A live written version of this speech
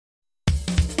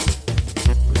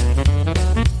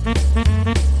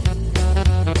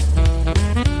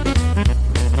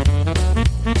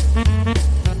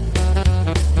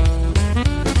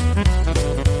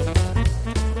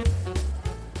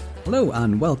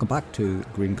and welcome back to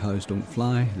Green Cows Don't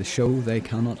Fly, the show they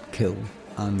cannot kill.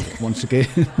 And once again...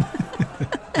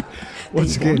 want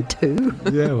to.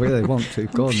 Yeah, well, they want to.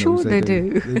 God sure knows they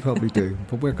do. They probably do.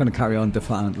 But we're going to carry on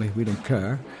defiantly. We don't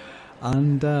care.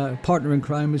 And partner in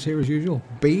crime is here as usual.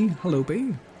 B. Hello,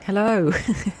 B. Hello.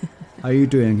 How are you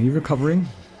doing? Are you recovering?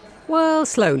 Well,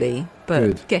 slowly, but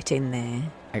Good. Getting there.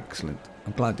 Excellent.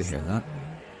 I'm glad to hear that.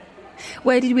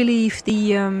 Where did we leave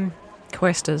the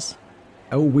questers?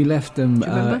 Oh, we left them... Do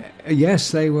you remember?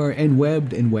 Yes, they were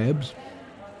enwebbed in webs.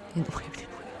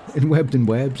 Enwebbed in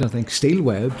webs, I think. Steel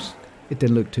webs. It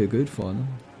didn't look too good for them.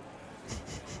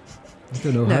 I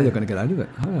don't know how they're going to get out of it.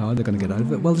 How are they going to get out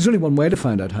of it? Well, there's only one way to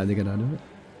find out how they get out of it.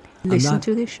 Listen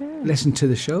to the show. Listen to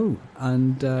the show.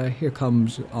 And here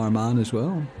comes our man as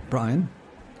well, Brian,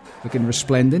 looking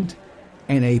resplendent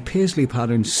in a paisley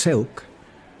patterned silk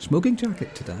smoking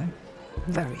jacket today.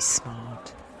 Very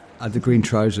smart. The green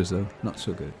trousers, though, not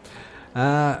so good.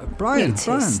 Brian, It's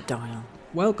his style.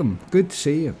 welcome. Good to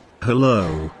see you.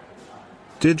 Hello.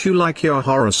 Did you like your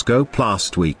horoscope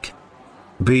last week?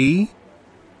 B?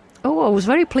 Oh, I was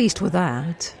very pleased with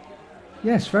that.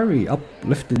 Yes, very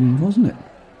uplifting, wasn't it?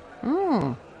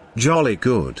 Jolly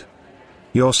good.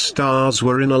 Your stars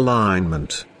were in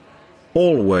alignment.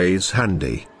 Always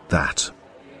handy, that.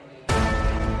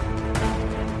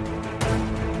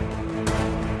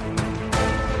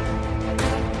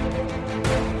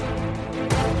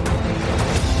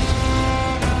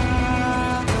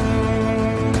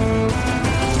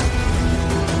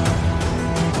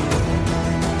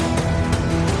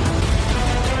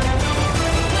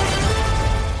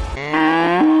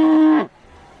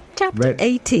 Chapter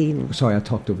 18. Sorry, I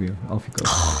talked over you. Off you go.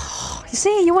 You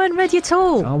see, you weren't ready at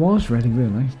all. I was ready,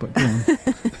 really, but go on.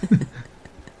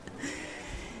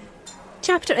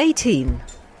 Chapter 18.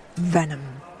 Venom.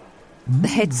 The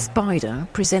head spider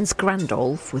presents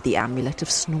Grandolph with the amulet of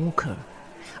Snorker.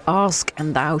 Ask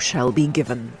and thou shalt be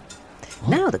given.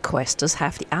 Now the questers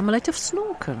have the amulet of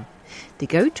Snorker. They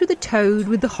go to the toad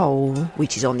with the hole,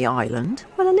 which is on the island,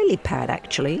 well, a lily pad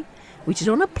actually, which is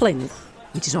on a plinth,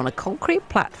 which is on a concrete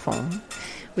platform,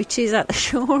 which is at the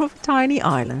shore of a tiny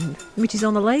island, which is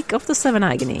on the lake of the Seven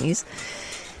Agonies,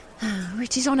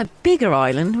 which is on a bigger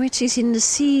island, which is in the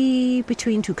sea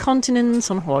between two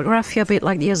continents, on holographia, a bit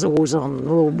like the Azores on,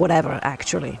 or whatever,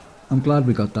 actually. I'm glad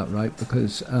we got that right,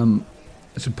 because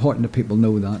it's important that people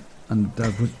know that, and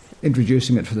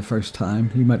introducing it for the first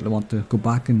time, you might want to go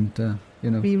back and,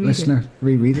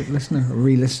 reread it, or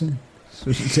re-listen.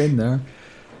 So it's in there.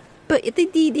 But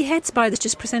the head spiders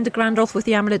just presented Grandolph with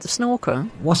the amulet of Snorker.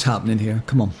 What's happening here?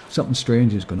 Come on, something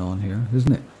strange is going on here,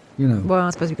 isn't it? You know. Well, I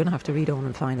suppose we're going to have to read on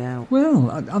and find out. Well,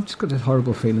 I've just got a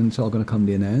horrible feeling it's all going to come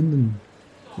to an end, and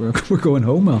we're going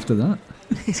home after that.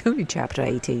 It's only chapter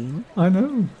 18. I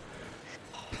know.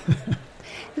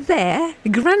 There,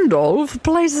 Grandolph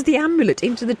places the amulet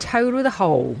into the toad with a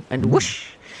hole, and whoosh,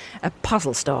 a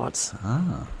puzzle starts.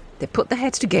 They put the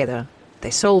heads together. They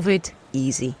solve it.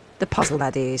 Easy. The puzzle,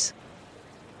 that is.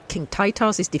 King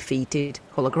Titus is defeated.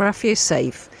 Holographia is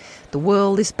safe. The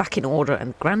world is back in order,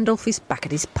 and Grandolph is back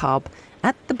at his pub,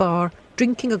 at the bar,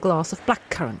 drinking a glass of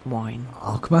blackcurrant wine.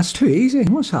 Oh, come on, that's too easy.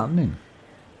 What's happening?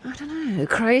 I don't know.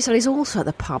 Crazel is also at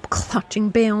the pub, clutching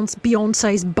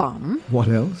Beyonce's bum. What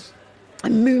else?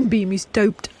 And Moonbeam is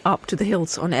doped up to the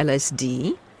hilts on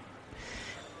LSD.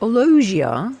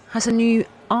 Ologia has a new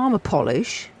armour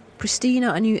polish.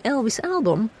 Pristina a new Elvis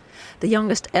album. The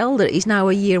youngest elder is now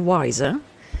a year wiser.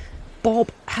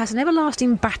 Bob has an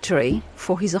everlasting battery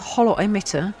for his holo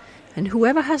emitter, and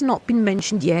whoever has not been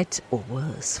mentioned yet, or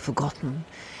worse, forgotten,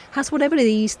 has whatever it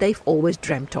is they've always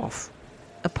dreamt of.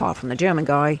 Apart from the German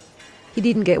guy, he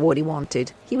didn't get what he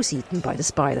wanted. He was eaten by the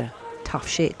spider. Tough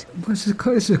shit. This is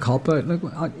a cop-out. Like,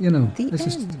 The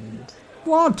this end. is...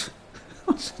 What?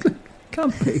 It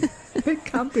can't be. It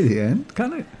can't be the end,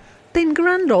 can it? Then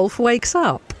Grandolph wakes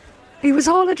up. It was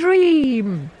all a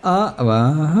dream.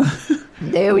 Well...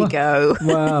 There we go.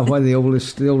 Wow, why the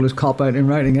oldest cop-out in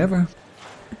writing ever.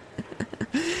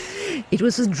 It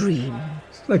was a dream.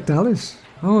 It's like Dallas.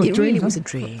 Oh, It dream, really huh? was a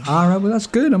dream. All right, well, that's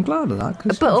good. I'm glad of that.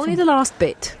 But only the last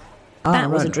bit.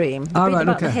 That was a right. dream. The bit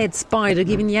about the head spider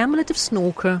giving the amulet of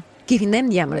Snorker, giving them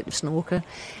the amulet of Snorker,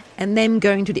 and them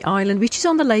going to the island, which is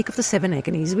on the lake of the Seven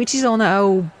Agonies, which is on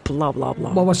blah, blah,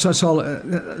 blah. Well, that's all...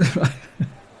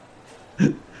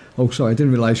 Oh, sorry, I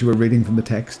didn't realise you were reading from the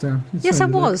text there. Yes, I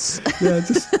was. Yeah,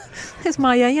 just... It's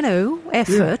my,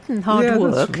 effort and hard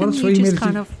work, and you just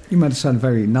kind of... You made it sound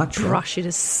very natural. Brush it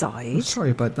aside. I'm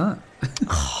sorry about that.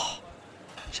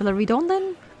 Shall I read on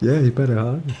then? Yeah, you better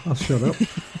have. I'll shut up.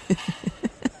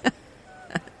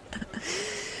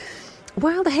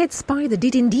 Well, the head spider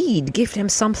did indeed give them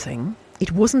something.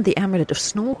 It wasn't the amulet of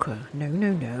Snorker.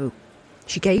 No.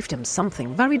 She gave them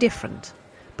something very different.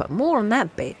 But more on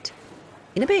that bit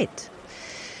in a bit.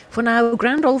 For now,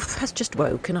 Grandolph has just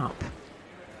woken up.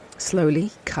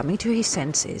 Slowly, coming to his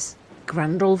senses,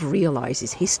 Grandolph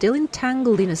realises he's still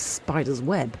entangled in a spider's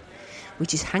web,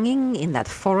 which is hanging in that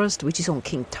forest which is on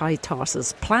King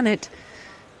Tytarsa's planet.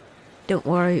 Don't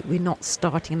worry, we're not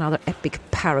starting another epic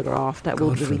paragraph that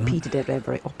will be repeated at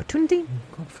every opportunity.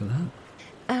 God for that.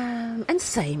 And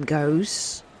same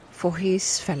goes for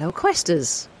his fellow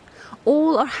questers.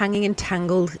 All are hanging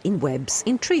entangled in webs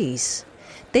in trees.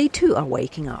 They too are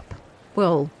waking up.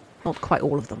 Well, not quite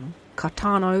all of them.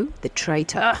 Cartano, the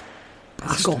traitor,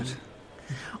 is gone.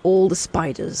 All the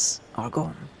spiders are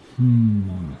gone.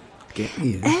 Get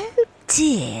you. Oh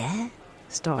dear,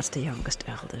 starts the youngest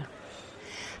elder.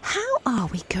 How are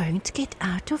we going to get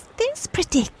out of this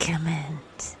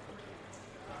predicament?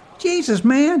 Jesus,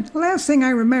 man, the last thing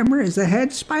I remember is the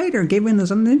head spider giving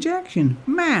us an injection.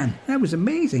 Man, that was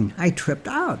amazing. I tripped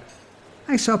out.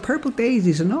 I saw purple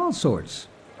daisies and all sorts.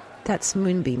 That's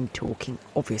Moonbeam talking,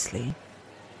 obviously.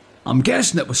 I'm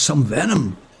guessing it was some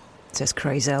venom, says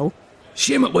Crazel.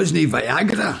 Shame it wasn't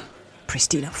Viagra.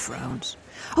 Pristina frowns.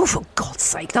 Oh, for God's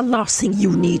sake, the last thing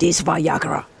you need is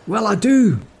Viagra. Well, I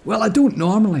do. Well, I don't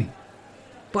normally.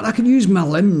 But I can use my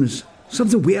limbs.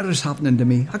 Something weird is happening to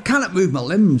me. I cannot move my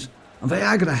limbs. And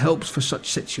Viagra helps for such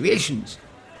situations.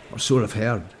 Or so I've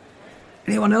heard.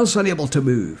 Anyone else unable to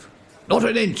move? Not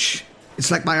an inch.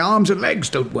 It's like my arms and legs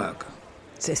don't work.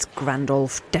 Says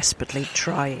Grandolph, desperately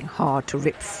trying hard to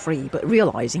rip free, but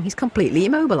realising he's completely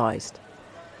immobilised.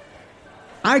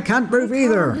 I can't move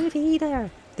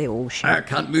either. They all shout. I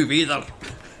can't move either.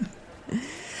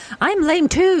 I'm lame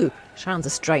too, shouts a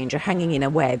stranger hanging in a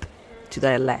web to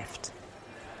their left.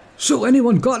 So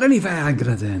anyone got any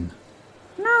Viagra then?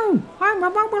 No, I'm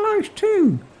immobilised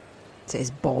too, says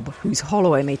Bob, whose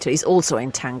hollow emitter is also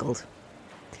entangled.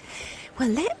 Well,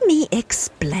 let me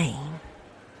explain,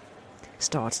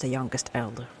 starts the youngest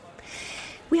elder.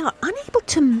 We are unable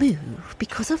to move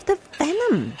because of the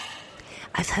venom.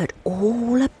 I've heard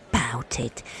all about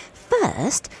it.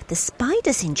 First, the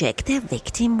spiders inject their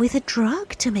victim with a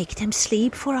drug to make them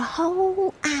sleep for a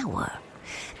whole hour.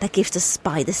 That gives the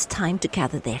spiders time to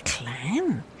gather their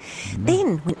clan.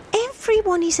 Then, when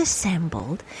everyone is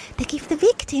assembled, they give the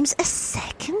victims a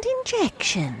second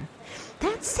injection.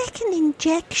 That second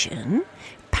injection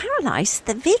paralyzes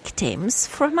the victims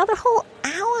for another whole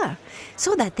hour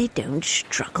so that they don't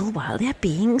struggle while they're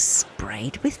being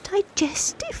sprayed with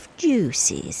digestive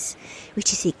juices,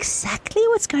 which is exactly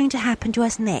what's going to happen to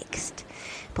us next.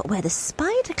 But where the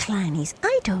spider clan is,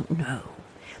 I don't know.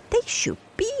 They should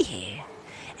be here.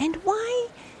 And why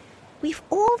we've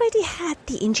already had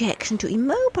the injection to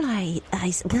immobilize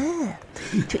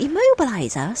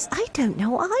us, I don't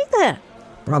know either.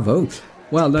 Bravo.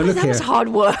 Well, now look that here. Was hard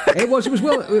work. It was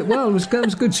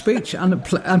good speech and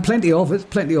plenty of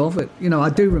it. You know, I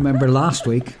do remember last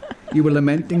week you were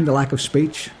lamenting the lack of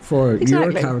speech for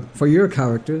your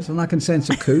characters, and I can sense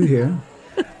a coup here.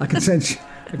 I can sense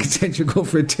you go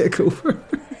for a takeover.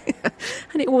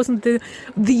 And it wasn't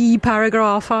the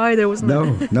paragraph either, wasn't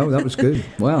it? No, that was good.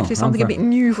 Well, actually something a bit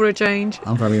new for a change.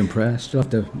 I'm very impressed. We'll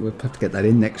have to get that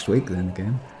in next week then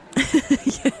again.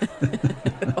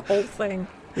 The whole thing.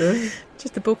 Yeah.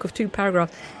 Just a book of 2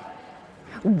 paragraphs.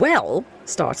 Well,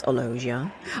 starts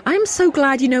Ologia, I'm so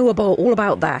glad you know all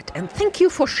about that, and thank you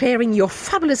for sharing your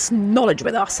fabulous knowledge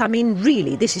with us. I mean,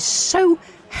 really, this is so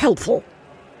helpful.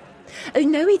 Oh,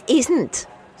 no, it isn't,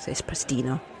 says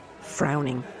Pristina,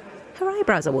 frowning. Her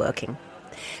eyebrows are working.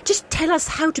 Just tell us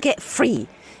how to get free,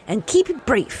 and keep it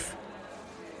brief.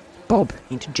 Bob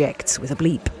interjects with a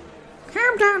bleep.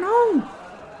 Calm down, all.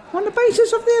 On the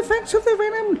basis of the effects of the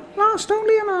venom last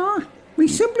only an hour, we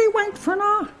simply wait for an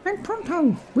hour, and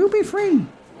pronto, we'll be free.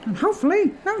 And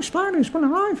hopefully, no spiders will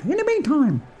arrive in the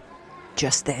meantime.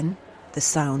 Just then, the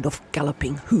sound of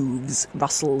galloping hooves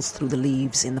rustles through the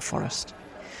leaves in the forest.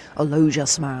 Ologia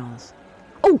smiles.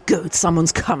 Oh good,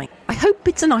 someone's coming. I hope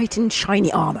it's a knight in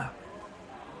shiny armour.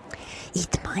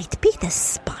 It might be the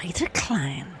spider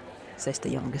clan, says the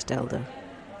youngest elder.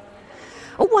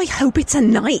 Oh, I hope it's a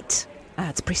knight,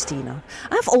 adds Pristina.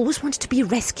 I've always wanted to be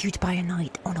rescued by a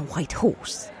knight on a white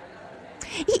horse.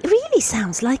 It really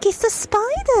sounds like it's the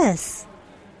spiders.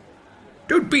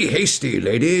 Don't be hasty,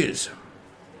 ladies,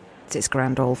 says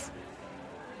Grandolph.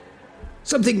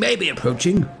 Something may be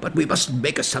approaching, but we mustn't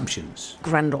make assumptions.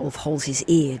 Grandolph holds his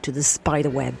ear to the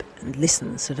spider web and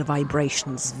listens to the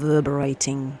vibrations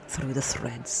reverberating through the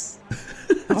threads.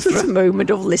 After a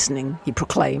moment of listening, he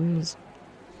proclaims,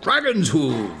 Dragon's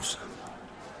hooves!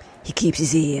 He keeps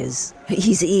his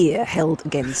ear held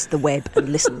against the web and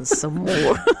listens some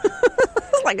more.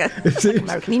 Like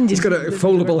American Indian. He's got a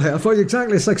foldable hair.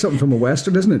 Exactly, it's like something from a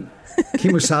Western, isn't it?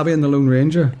 Kemosabe and the Lone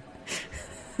Ranger.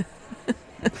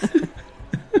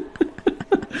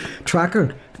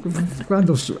 Tracker.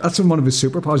 That's one of his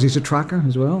superpowers. He's a tracker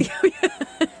as well.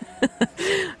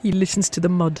 He listens to the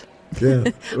mud. Yeah.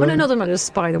 Well, another man is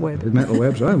spider web. Metal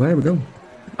webs. Right, there we go.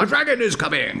 A dragon is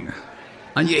coming,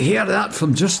 and you hear that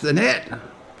from just the net.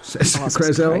 Says Asks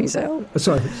Crazel. Crazel.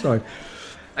 Sorry.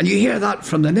 And you hear that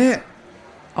from the net.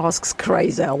 Asks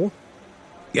Crazel.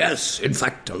 Yes, in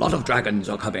fact, a lot of dragons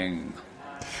are coming.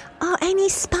 Are any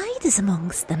spiders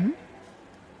amongst them?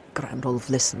 Grandolph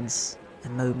listens. A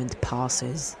moment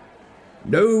passes.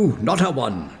 No, not a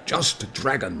one, just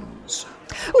dragons.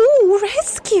 Ooh,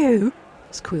 rescue!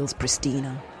 Squeals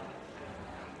Pristina.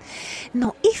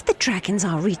 Now, if the dragons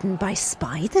are eaten by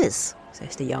spiders,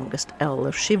 Says the youngest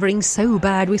elf, shivering so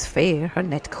bad with fear her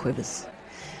neck quivers.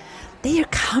 they are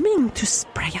coming to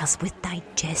spray us with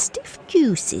digestive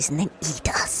juices and then eat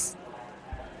us.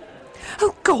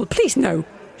 Oh God, please no,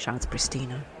 shouts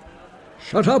Pristina.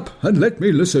 Shut up and let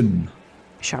me listen.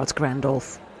 Shouts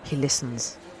Grandolph. He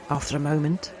listens. After a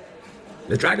moment,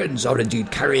 The dragons are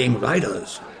indeed carrying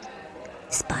riders.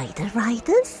 Spider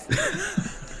riders?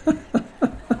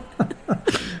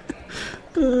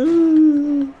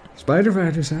 Spider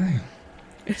riders, aye.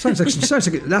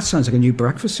 That sounds like a new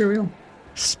breakfast cereal.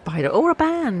 spider or a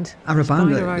band. Or a band.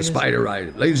 Spider The riders. Spider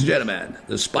Riders. Ladies and gentlemen,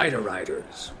 the Spider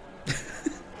Riders.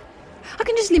 I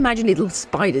can just imagine little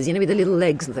spiders, with the little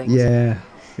legs and things. Yeah.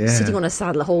 Sitting on a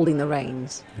saddle holding the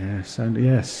reins. Yeah,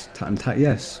 yes.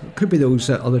 Yes. It could be those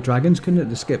other dragons, couldn't it?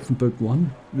 The skip from book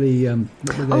one. The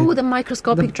The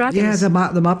microscopic dragons. Yeah,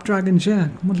 the map dragons, yeah.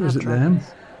 I wonder, is it them?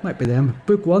 Might be them.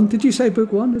 Book one. Did you say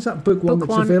book one? Is that book one Book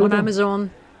that's one available? on Amazon.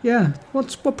 Yeah.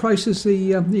 What price is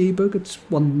the ebook? It's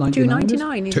 $1.99.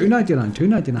 $2.99,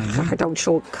 $2.99. I don't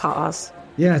shortcut us.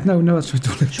 Yeah, no, that's what.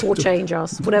 Shortchange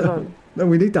us. Whatever. No,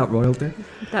 we need that royalty.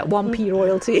 That 1p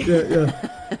royalty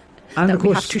Yeah. And that of we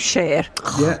course, have to share.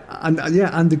 and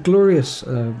the glorious,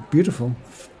 beautiful,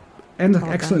 and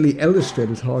excellently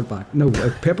illustrated hardback. No,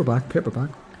 paperback.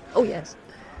 Oh, yes.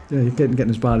 Yeah, you're getting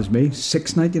as bad as me.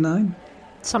 $6.99.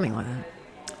 Something like that.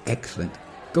 Excellent.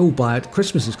 Go buy it.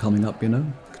 Christmas is coming up.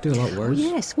 Could do a lot worse.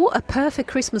 Yes, what a perfect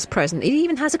Christmas present. It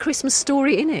even has a Christmas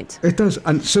story in it. It does.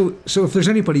 And so if there's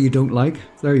anybody you don't like,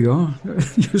 there you are.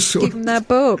 Give them that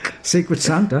book. Secret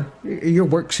Santa. Your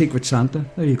work, Secret Santa.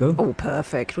 There you go. Oh,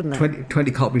 perfect, wouldn't it?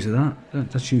 20 copies of that.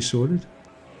 That's you sorted.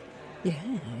 Yeah,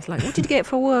 it's like, what did you get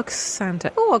for work,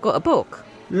 Santa? Oh, I got a book.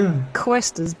 Yeah.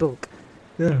 Quester's book.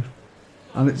 Yeah.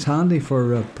 And it's handy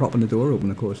for propping the door open,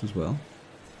 of course, as well.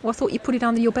 Well, I thought you put it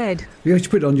under your bed. You have to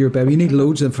put it under your bed. You need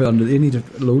loads of them for under. You need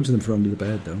loads of them for under the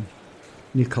bed, though. You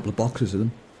need a couple of boxes of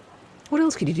them. What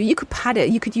else could you do? You could pad it.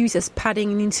 You could use it as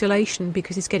padding and insulation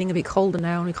because it's getting a bit colder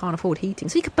now and we can't afford heating.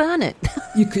 So you could burn it.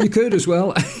 You could as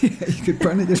well. You could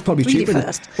burn it. It's probably Really cheaper.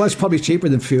 fast. It's probably cheaper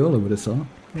than fuel, I would have thought.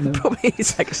 Probably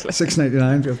is actually.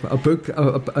 $6.99. A book,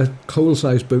 a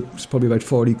coal-sized book, is probably about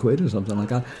 40 quid or something like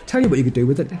that. Tell you what you could do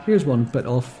with it. Here's one bit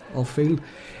off field.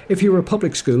 If you were a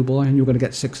public school boy and you were going to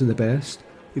get 6 of the best,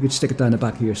 you could stick it down the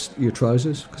back of your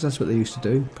trousers, because that's what they used to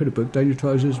do. Put a book down your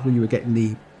trousers when you were getting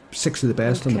the 6 of the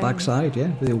best on the back side.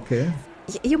 Yeah, they don't care.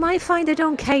 You might find they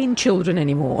don't cane children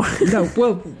anymore. No,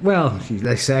 well,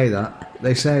 they say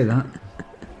that.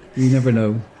 You never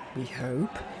know. We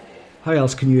hope. How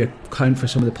else can you account for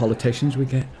some of the politicians we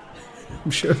get? I'm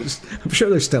sure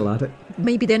they're still at it.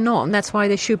 Maybe they're not, and that's why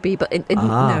they should be. But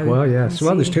no. Well, yes.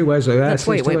 Well, there's two ways. That's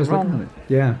why it went wrong.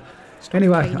 Yeah.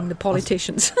 Anyway, Caning the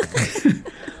politicians.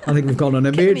 I think we've gone on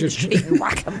a Get them in major. the street and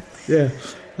whack them. Yeah,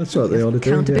 that's what they ought to do.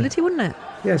 Accountability, wouldn't it?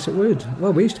 Yes, it would.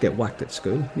 Well, we used to get whacked at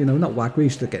school. Not whacked. We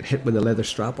used to get hit with a leather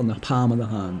strap on the palm of the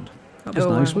hand. That was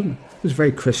nice, wasn't it? It was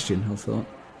very Christian, I thought.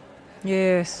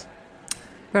 Yes.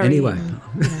 Very, anyway,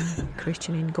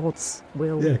 Christian in God's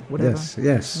will, yeah, whatever.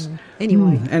 Yes.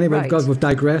 Anyway, right. God, we've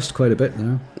digressed quite a bit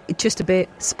now. Just a bit.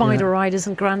 Spider Riders,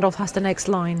 and Grandolph has the next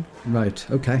line. Right.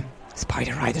 Okay.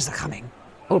 Spider Riders are coming.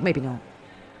 Or maybe not.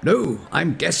 No,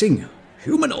 I'm guessing.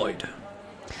 Humanoid.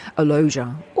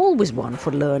 Aloja, always one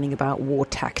for learning about war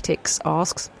tactics,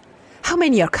 asks, how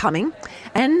many are coming?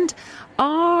 And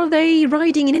are they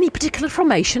riding in any particular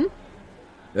formation?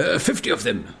 50 of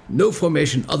them. No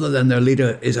formation other than their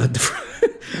leader is at the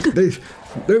front.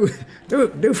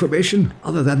 No formation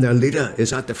other than their leader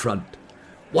is at the front.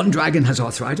 One dragon has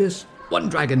arthritis. One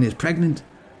dragon is pregnant.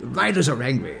 The riders are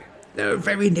angry. They're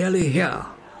very nearly here.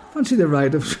 Fancy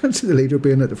the leader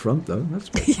being at the front, though. That's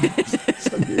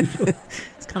unusual.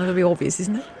 It's kind of very obvious,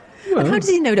 isn't it? And how does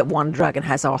he know that one dragon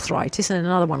has arthritis and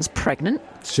another one's pregnant?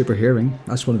 Super hearing.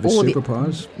 That's one of his All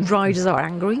superpowers. The riders are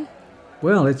angry.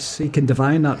 Well, he can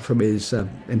divine that from his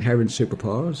inherent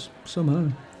superpowers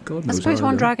somehow. God knows. I suppose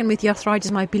one dragon with the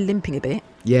arthritis might be limping a bit.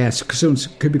 Yes, Kassoons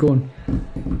could be going.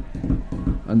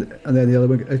 And then the other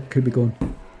one could be going.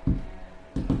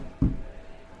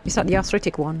 Is that the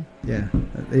arthritic one? Yeah,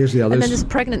 here's the others. And then there's a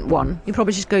pregnant one. He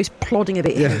probably just goes plodding a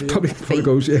bit. Yeah, probably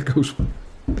goes. Yeah, goes.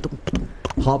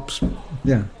 Hops.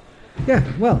 Yeah. Yeah,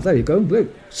 well, there you go.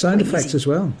 Look, sound effects as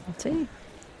well. I'll tell you.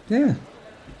 Yeah.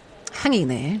 Hanging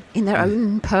there in their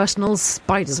own personal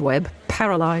spider's web,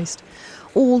 paralysed,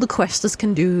 all the questers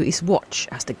can do is watch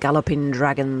as the galloping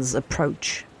dragons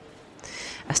approach.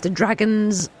 As the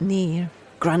dragons near,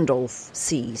 Grandolph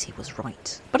sees he was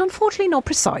right, but unfortunately not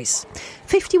precise.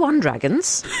 51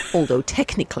 dragons, although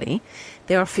technically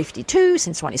there are 52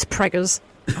 since one is preggers,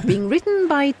 are being ridden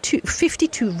by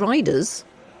 52 riders.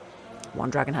 One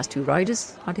dragon has 2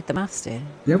 riders. I did the maths there.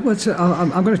 Yeah, well,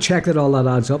 I'm going to check that all that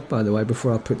adds up, by the way,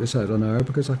 before I put this out on air,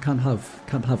 because I can't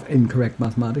have incorrect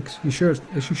mathematics. You sure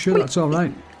that's all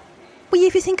right? Well,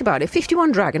 if you think about it,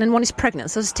 51 dragon and one is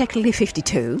pregnant, so it's technically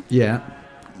 52. Yeah,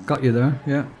 got you there.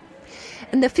 Yeah.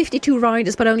 And there are 52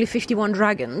 riders, but only 51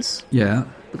 dragons. Yeah.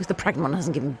 Because the pregnant one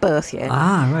hasn't given birth yet.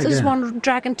 Ah, right. So there's one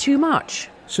dragon too much.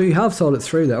 So you have thought it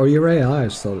through there, or your AI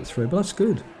has thought it through, but that's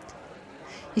good.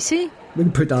 You see? We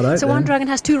can put that out. So one dragon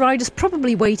has 2 riders,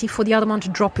 probably waiting for the other one to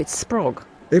drop its sprog.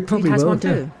 It probably has will. One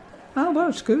too. Oh, well,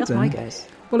 that's good. That's then. my guess.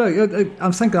 Well,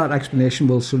 I think that explanation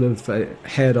will sort of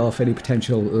head off any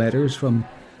potential letters from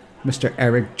Mr.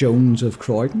 Eric Jones of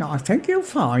Croydon. No, I think you'll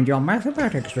find your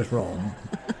mathematics was wrong.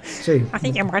 See, I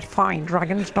think you might find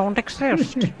dragons don't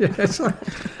exist. yes.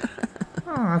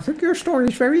 I think your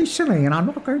story's very silly and I'm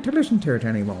not going to listen to it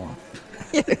anymore.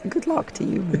 Yeah, good luck to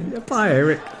you, man. Bye,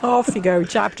 Eric. Off you go,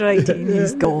 chapter 18,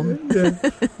 he's gone.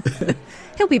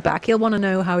 He'll be back, he'll want to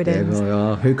know how it ends.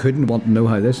 Well, who couldn't want to know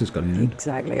how this is going to end?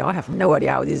 Exactly, I have no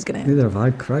idea how this is going to end. Neither have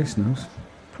I, Christ knows.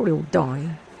 Probably all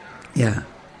die. Yeah.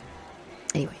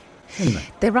 Anyway,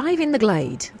 they arrive in the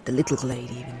glade, the little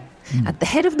glade even. At the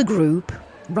head of the group,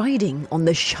 riding on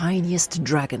the shiniest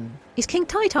dragon, is King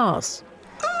Titus.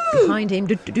 Behind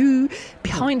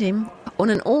him, on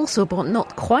an also but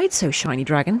not quite so shiny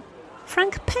dragon,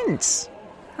 Frank Pence.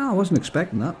 Oh, I wasn't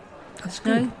expecting that. That's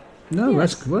good. No,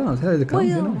 that's good. Well, there they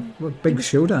come, big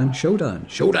showdown. I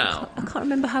can't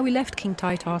remember how we left King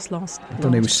Titus last. I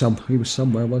don't know, he was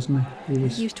somewhere, wasn't he?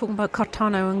 He was talking about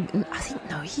Cartano and I think,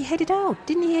 he headed out.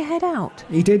 Didn't he head out?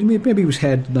 He did. Maybe he was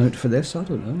heading out for this. I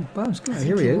don't know. But it's good.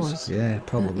 Here he is. Was. Yeah,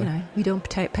 probably. We don't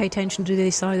pay attention to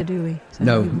this either, do we? So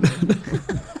no.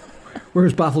 We're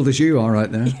as baffled as you are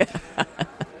right now. Yeah.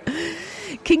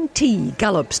 King T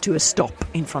gallops to a stop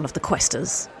in front of the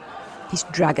questers. His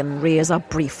dragon rears up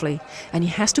briefly, and he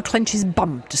has to clench his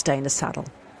bum to stay in the saddle.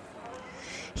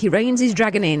 He reins his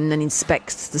dragon in and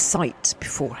inspects the sight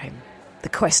before him. The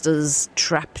questers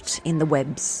trapped in the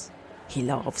webs. He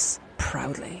laughs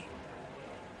proudly.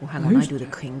 Oh, hang on, I do the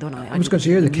king, don't I? I was going to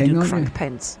hear the king, aren't you? Frank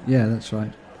Pence. Yeah, that's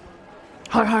right.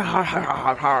 Har, har, har, har,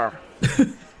 har, har.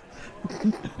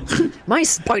 My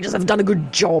spiders have done a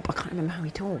good job. I can't remember how he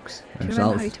talks. Do you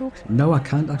remember how he talks? No, I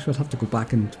can't. Actually, I'll have to go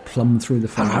back and plumb through the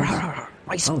files.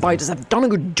 My spiders have done a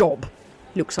good job.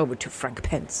 Looks over to Frank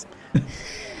Pence.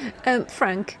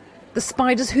 Frank, the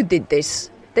spiders who did this,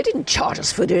 they didn't charge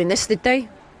us for doing this, did they?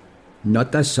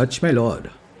 Not as such, my lord.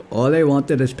 All they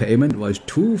wanted as payment was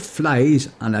 2 flies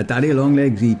and a daddy long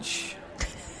legs each.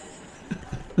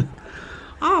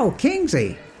 Oh,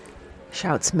 Kingsley,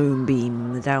 shouts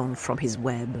Moonbeam down from his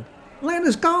web. Let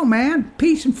us go, man.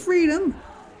 Peace and freedom.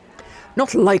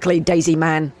 Not likely, Daisy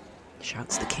man,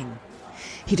 shouts the king.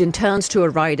 He then turns to a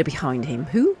rider behind him,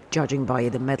 who, judging by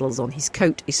the medals on his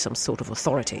coat, is some sort of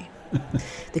authority.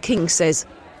 The king says,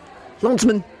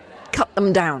 "Landsman, cut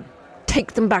them down.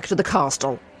 Take them back to the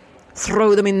castle.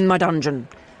 Throw them in my dungeon.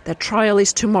 Their trial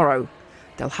is tomorrow.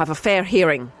 They'll have a fair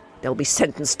hearing. They'll be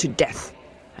sentenced to death.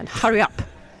 And hurry up.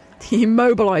 The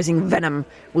immobilising venom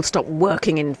will stop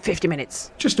working in 50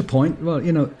 minutes. Just a point. Well,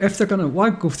 if they're going to...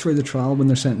 Why go through the trial when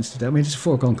they're sentenced to death? I mean, it's a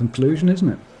foregone conclusion, isn't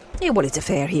it? Yeah, well, it's a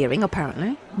fair hearing,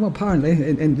 apparently. Well, apparently,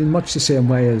 in much the same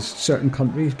way as certain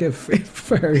countries give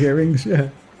fair hearings, yeah.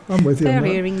 I'm with you on that.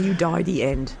 Fair hearing, you die the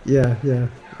end. Yeah.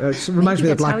 It reminds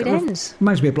me of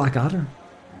reminds me of Blackadder.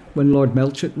 When Lord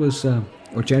Melchett was...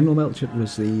 or General Melchett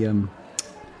was the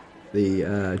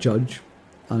judge.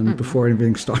 And before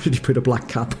anything started, he put a black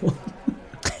cap on.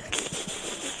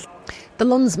 The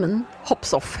Landsman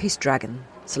hops off his dragon,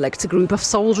 selects a group of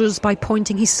soldiers by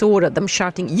pointing his sword at them,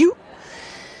 shouting, "You!"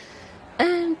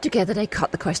 And together they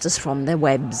cut the questers from their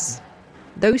webs.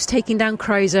 Those taking down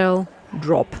Crazel,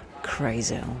 drop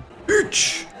Crazel.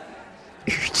 Ooch!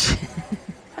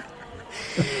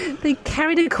 They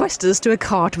carried the questers to a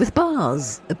cart with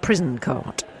bars, a prison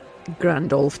cart.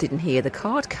 Grandolph didn't hear the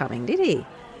cart coming, did he?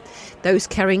 Those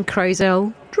carrying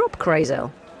Crazel, drop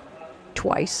Crazel.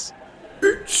 Twice.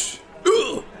 Ooch!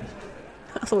 Ugh!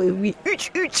 I thought it would be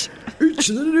ooch, ooch. Ooch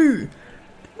the loo!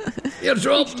 You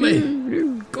dropped me!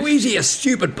 Go easy, you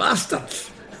stupid bastards!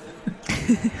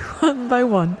 One by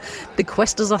one, the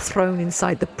questers are thrown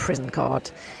inside the prison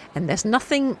cart, and there's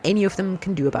nothing any of them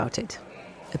can do about it.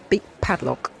 A big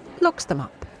padlock locks them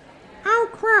up. Oh,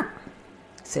 crap.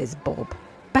 Says Bob.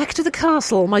 Back to the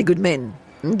castle, my good men,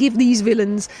 and give these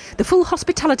villains the full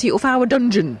hospitality of our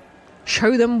dungeon.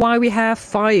 Show them why we have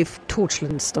 5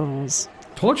 Torchland stars.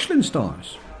 Torchland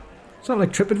stars? Is that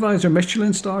like TripAdvisor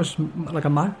Michelin stars? Like a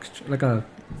match? Like an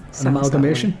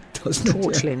amalgamation? Doesn't it?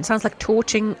 Torchland. Sounds like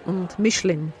torching and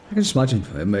Michelin. I can just imagine.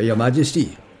 Your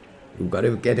Majesty, you've got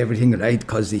to get everything right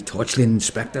because the Torchland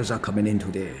inspectors are coming in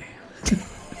today.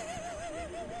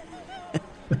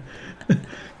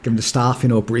 Give the staff,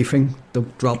 a briefing.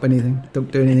 Don't drop anything.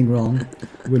 Don't do anything wrong.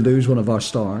 We'll lose one of our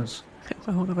stars.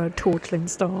 One of our Torchland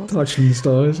stars. Torchland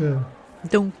stars, yeah.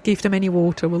 Don't give them any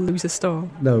water, we'll lose a star.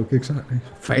 No, exactly.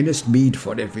 Finest mead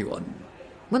for everyone.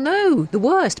 Well, no, the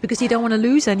worst, because you don't want to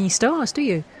lose any stars, do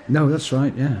you? No, that's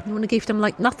right, yeah. You want to give them,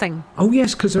 nothing. Oh,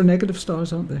 yes, because they're negative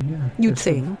stars, aren't they? Yeah. You'd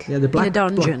think. Yeah, the black, in a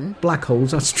dungeon. Black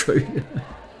holes, that's true.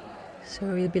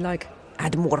 So you'd be like,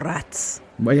 add more rats.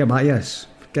 Well, yeah, yes.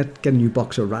 Get a new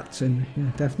box of rats in, yeah,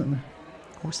 definitely.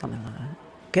 Or something like that.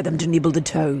 Get them to nibble the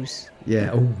toes.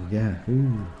 Yeah, oh, yeah.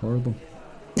 Ooh, horrible.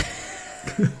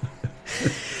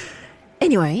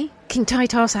 Anyway, King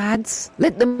Titus adds,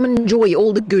 let them enjoy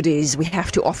all the goodies we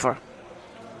have to offer.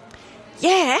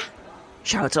 Yeah,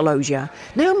 shouts Alosia.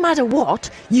 No matter what,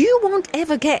 you won't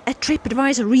ever get a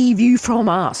TripAdvisor review from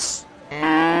us.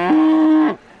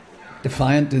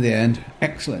 Defiant to the end.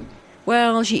 Excellent.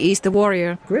 Well, she is the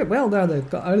warrior. Great. Well, now they've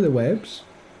got out of the webs.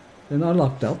 They're not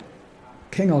locked up.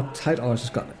 King Titus has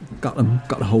got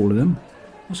a hold of them.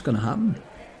 What's going to happen?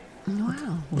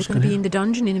 Wow. They're going to be in the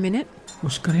dungeon in a minute.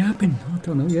 What's going to happen? I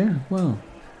don't know, yeah. Well,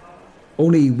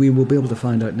 only we will be able to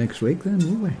find out next week then,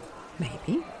 won't we?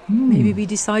 Maybe. Maybe we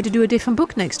decide to do a different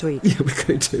book next week. Yeah, we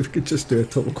could do. We could just do a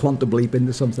total quantum leap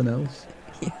into something else.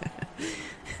 Yeah.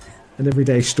 An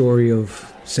everyday story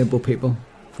of simple people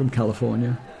from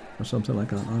California or something like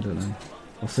that. I don't know.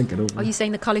 I'll think it over. Are you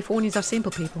saying the Californians are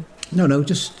simple people? No,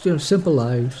 just simple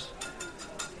lives.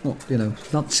 Well,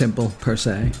 not simple per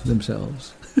se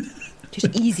themselves.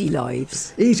 Just easy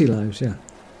lives. Easy lives, yeah.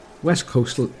 West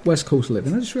Coast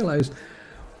living. I just realised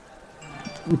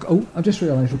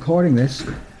recording this,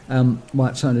 why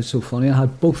it sounded so funny. I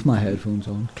had both my headphones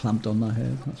on, clamped on my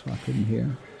head. That's why I couldn't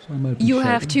hear. So I might have you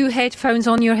have 2 headphones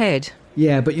on your head?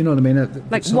 Yeah, but you know what I mean.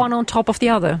 Like one on top of the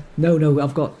other? No,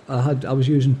 I was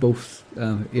using both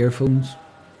earphones.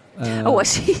 I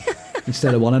see.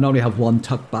 Instead of one, I only have one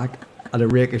tucked back at a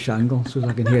rakish angle so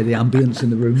I can hear the ambience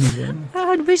in the room as well. I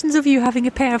had visions of you having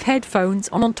a pair of headphones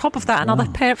and on top of that another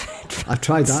pair of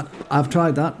headphones. I've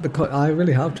tried that because I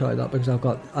really have tried that because I've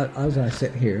got, as I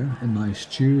sit here in my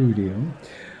studio,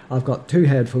 I've got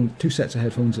 2 sets of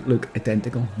headphones that look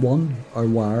identical. One are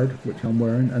wired, which I'm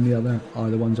wearing, and the other are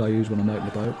the ones I use when I'm out and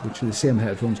about, which are the same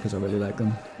headphones because I really like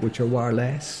them, which are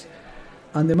wireless.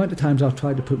 And the amount of times I've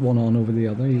tried to put one on over the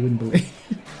other, you wouldn't believe.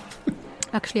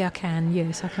 Actually, I can,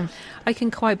 yes. I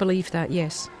can quite believe that,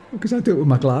 yes. Because I do it with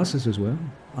my glasses as well.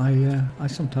 I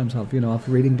sometimes have, I have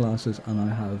reading glasses and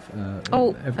I have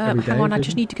every day. Hang on, I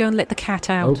just need to go and let the cat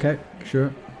out. Okay,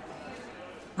 sure.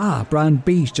 Brian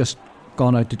B's just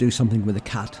gone out to do something with a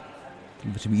cat.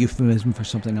 It's a euphemism for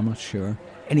something, I'm not sure.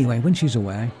 Anyway, when she's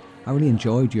away, I really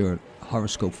enjoyed your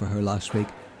horoscope for her last week.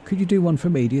 Could you do one for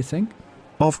me, do you think?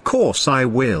 Of course I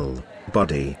will,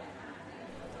 buddy.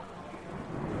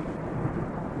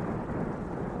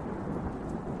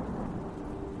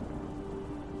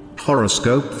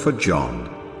 Horoscope for John.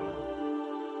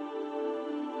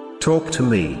 Talk to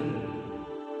me.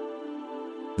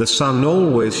 The sun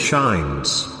always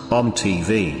shines on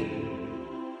TV.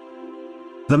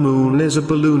 The moon is a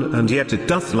balloon and yet it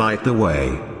doth light the way.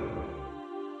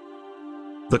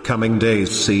 The coming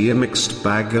days see a mixed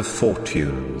bag of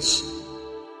fortunes.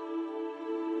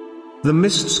 The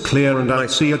mist's clear and I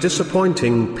see a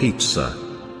disappointing pizza.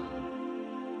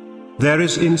 There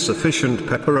is insufficient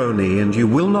pepperoni and you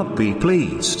will not be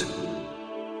pleased.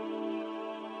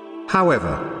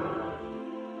 However,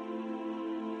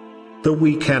 the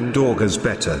weekend augurs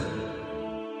better.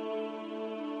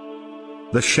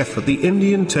 The chef at the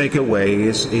Indian takeaway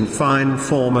is in fine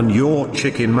form and your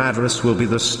chicken madras will be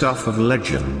the stuff of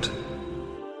legend.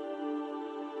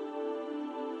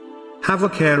 Have a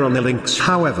care on the links,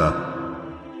 however.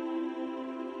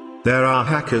 There are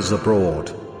hackers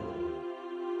abroad.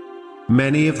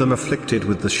 Many of them afflicted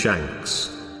with the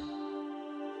shanks.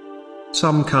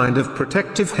 Some kind of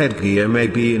protective headgear may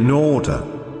be in order.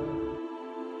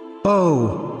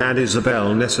 Oh, and is a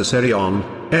bell necessary on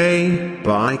a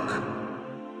bike?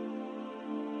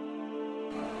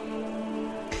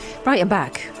 Right, I'm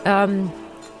back.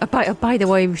 By the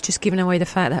way, we've just given away the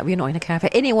fact that we're not in a cafe.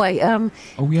 Anyway, oh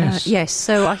yes, yes.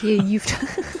 So I hear you've.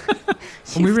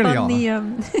 We really are.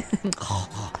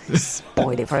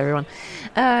 Spoiled it for everyone.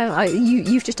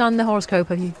 You've just done the horoscope,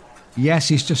 have you? Yes,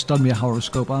 he's just done me a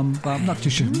horoscope. I'm not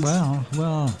too sure.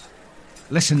 Well.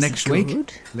 Listen next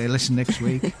week. Listen next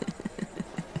week.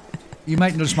 You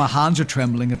might notice my hands are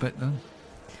trembling a bit, though.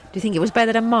 Do you think it was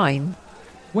better than mine?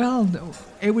 Well,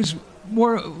 it was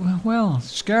more,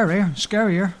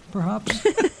 scarier, perhaps.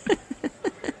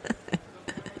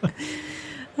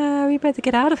 We better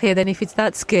get out of here then if it's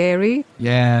that scary.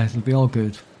 Yeah, it'll be all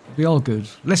good.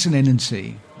 Listen in and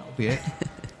see. That'll be it.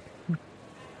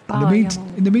 Bye.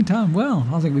 In the meantime, well,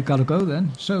 I think we've got to go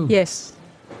then. So yes.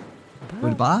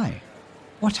 Goodbye.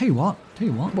 Well, tell you what.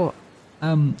 What?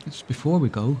 It's before we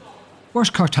go. Where's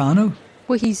Cartano?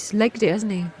 Well, he's legged it,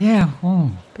 hasn't he? Yeah.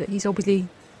 Oh. But he's obviously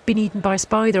been eaten by a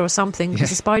spider or something because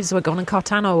the spiders were gone and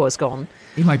Cartano was gone.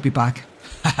 He might be back.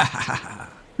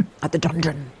 At the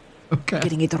dungeon. Okay.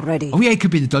 Getting it ready. Oh, yeah, he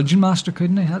could be the dungeon master,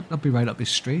 couldn't he? That'd be right up his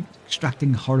street.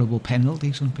 Extracting horrible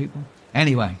penalties on people.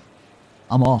 Anyway,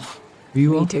 I'm off. Are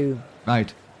you off? Me too.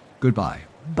 Right. Goodbye.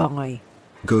 Bye.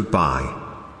 Goodbye.